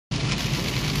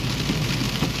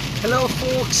Hello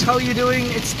folks, how you doing?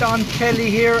 It's Don Kelly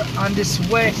here on this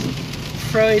wet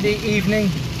Friday evening.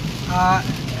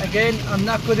 Again, I'm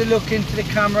not going to look into the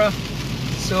camera,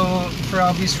 so for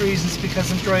obvious reasons,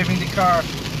 because I'm driving the car.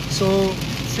 So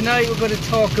tonight we're going to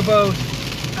talk about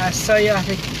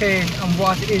sciatic pain and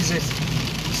what is it.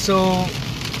 So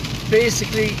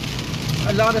basically,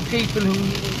 a lot of people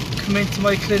who come into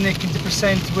my clinic and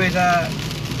present with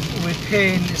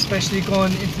pain, especially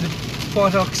going into the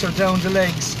buttocks or down the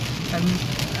legs, and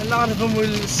a lot of them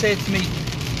will say to me,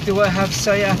 do I have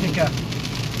sciatica?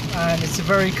 And it's a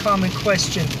very common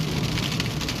question,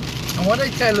 and what I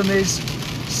tell them is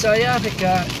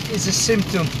sciatica is a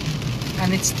symptom,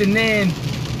 and it's the name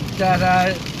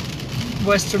that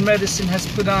Western medicine has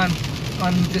put on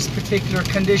this particular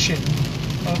condition.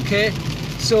 Okay,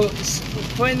 so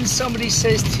when somebody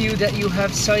says to you that you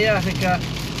have sciatica,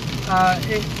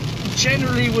 it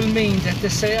generally will mean that the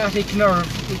sciatic nerve,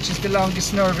 which is the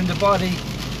longest nerve in the body,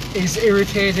 is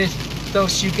irritated,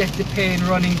 thus you get the pain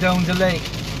running down the leg.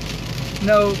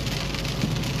 Now,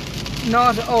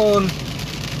 not all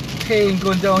pain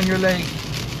going down your leg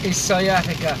is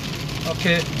sciatica,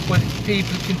 okay, but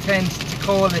people can tend to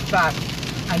call it that,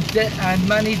 and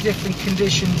many different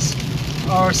conditions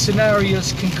or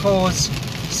scenarios can cause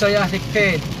sciatic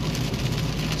pain.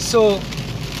 So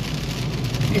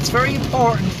it's very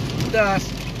important that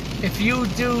if you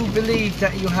do believe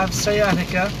that you have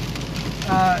sciatica,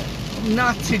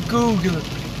 not to Google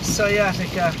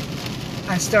sciatica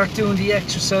and start doing the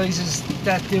exercises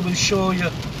that they will show you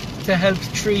to help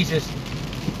treat it,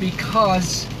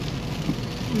 because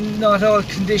not all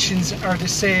conditions are the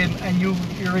same, and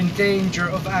you're in danger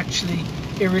of actually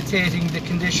irritating the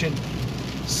condition.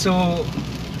 So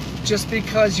just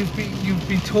because you've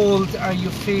been told or you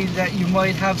feel that you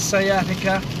might have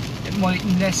sciatica, it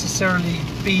mightn't necessarily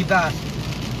be that,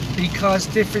 because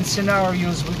different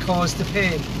scenarios will cause the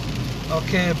pain.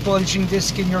 Okay, a bulging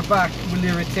disc in your back will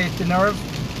irritate the nerve,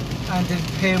 and the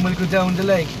pain will go down the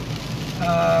leg.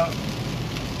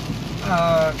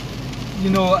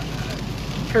 You know,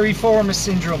 piriformis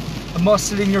syndrome, a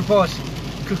muscle in your butt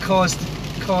could cause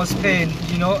pain,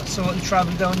 you know, so it'll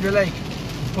travel down your leg,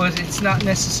 but it's not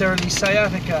necessarily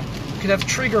sciatica. You could have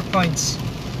trigger points,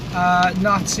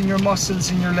 knots in your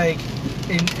muscles in your leg,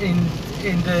 in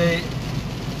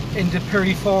the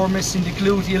piriformis, in the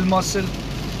gluteal muscle,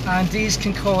 and these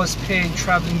can cause pain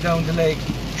traveling down the leg.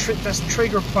 That's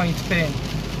trigger point pain.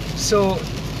 So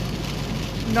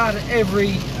not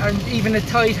every, and even a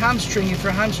tight hamstring, if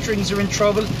your hamstrings are in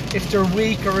trouble, if they're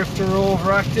weak or if they're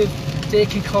overactive, they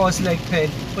can cause leg pain,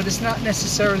 but it's not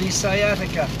necessarily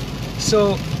sciatica.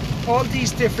 So all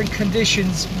these different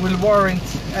conditions will warrant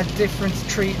a different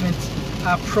treatment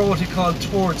protocol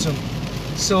towards them.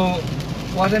 So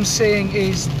what I'm saying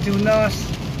is, do not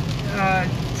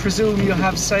presume you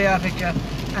have sciatica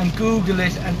and Google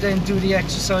it and then do the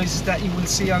exercises that you will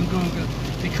see on Google,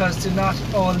 because they're not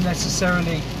all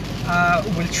necessarily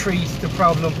will treat the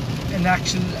problem. And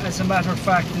actually, as a matter of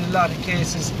fact, in a lot of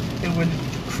cases it will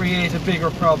create a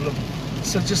bigger problem.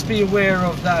 So just be aware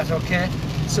of that, okay?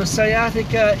 So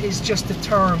sciatica is just a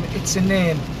term, it's a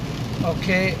name,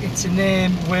 okay? It's a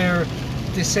name where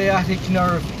the sciatic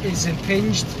nerve is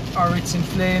impinged or it's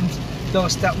inflamed,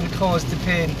 thus that will cause the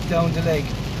pain down the leg.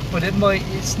 But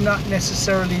it's not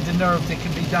necessarily the nerve that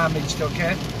can be damaged,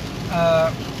 okay?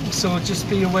 So just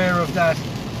be aware of that.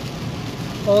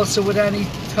 Also, with any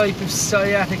type of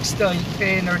sciatic style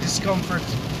pain or discomfort,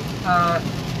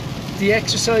 the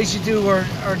exercise you do or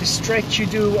the stretch you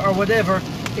do or whatever,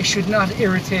 it should not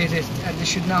irritate it, and there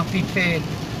should not be pain.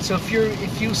 So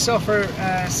if you suffer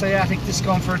sciatic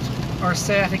discomfort or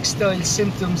sciatic style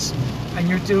symptoms and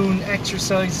you're doing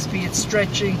exercises, be it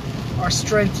stretching or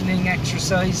strengthening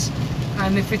exercise,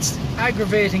 and if it's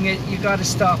aggravating it, you got to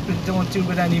stop and don't do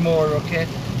it anymore, okay?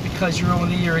 Because you're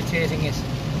only irritating it.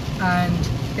 And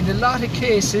in a lot of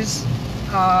cases,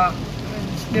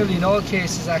 nearly in all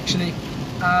cases actually,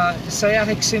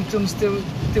 sciatic symptoms,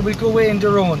 they will go away on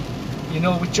their own, you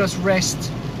know, with just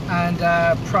rest and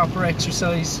proper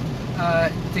exercise.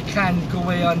 They can go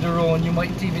away on their own. You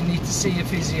might even need to see a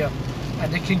physio,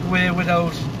 and they can go away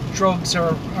without drugs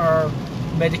or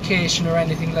medication or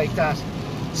anything like that.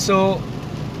 So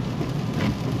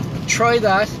try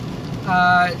that,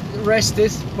 rest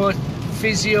it, but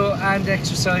physio and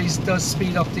exercise does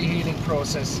speed up the healing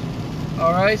process.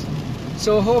 Alright,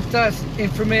 so I hope that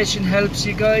information helps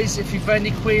you guys. If you've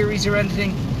any queries or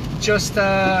anything, just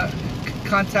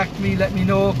contact me, let me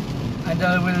know, and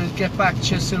I will get back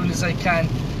to you as soon as I can,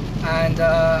 and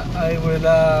I will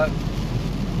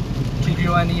give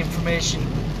you any information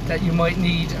that you might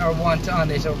need or want on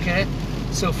it, okay?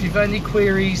 So if you've any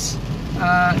queries,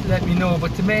 let me know.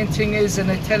 But the main thing is,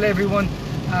 and I tell everyone,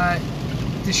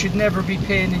 there should never be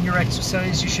pain in your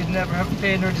exercise. You should never have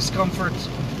pain or discomfort,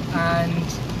 and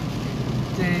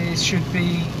there should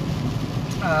be,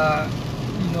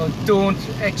 you know, don't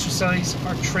exercise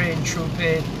or train through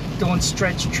pain. Don't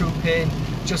stretch through pain.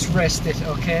 Just rest it,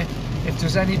 okay? If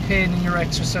there's any pain in your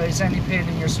exercise, any pain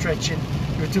in your stretching,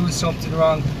 you're doing something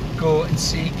wrong, go and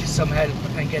seek some help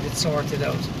and get it sorted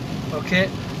out, okay?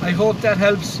 I hope that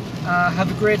helps.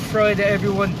 Have a great Friday,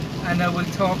 everyone, and I will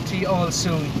talk to you all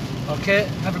soon, okay?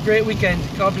 Have a great weekend.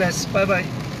 God bless. Bye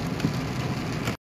bye.